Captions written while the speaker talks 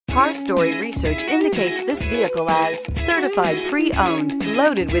Car Story research indicates this vehicle as certified pre-owned,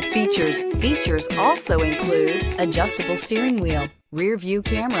 loaded with features. Features also include adjustable steering wheel, rear view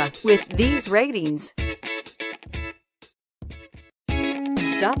camera. With these ratings,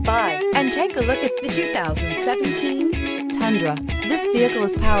 stop by and take a look at the 2017 Tundra. This vehicle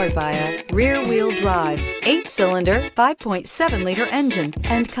is powered by a rear-wheel drive, 8-cylinder, 5.7-liter engine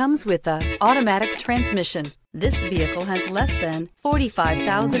and comes with a automatic transmission. This vehicle has less than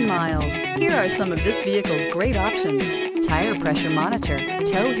 45,000 miles. Here are some of this vehicle's great options: tire pressure monitor,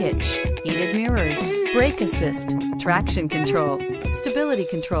 tow hitch, heated mirrors, brake assist, traction control, stability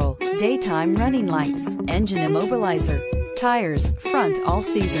control, daytime running lights, engine immobilizer, tires front all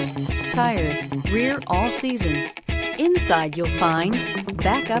season, tires rear all season. Inside you'll find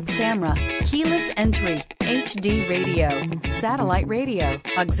backup camera, keyless entry, HD radio, satellite radio,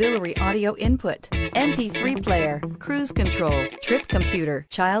 auxiliary audio input, MP3 player, cruise control, trip computer,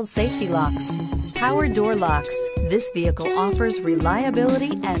 child safety locks, power door locks. This vehicle offers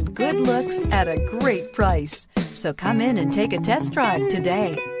reliability and good looks at a great price. So come in and take a test drive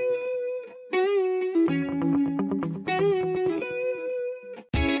today.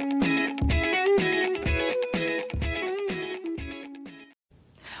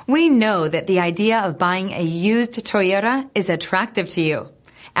 We know that the idea of buying a used Toyota is attractive to you.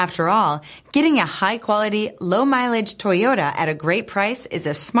 After all, getting a high-quality, low-mileage Toyota at a great price is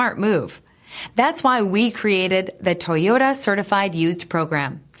a smart move. That's why we created the Toyota Certified Used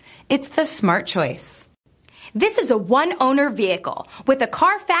Program. It's the smart choice. This is a one-owner vehicle with a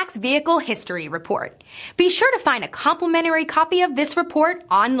CARFAX Vehicle History Report. Be sure to find a complimentary copy of this report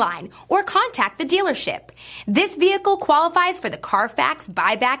online or contact the dealership. This vehicle qualifies for the CARFAX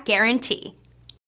Buyback Guarantee.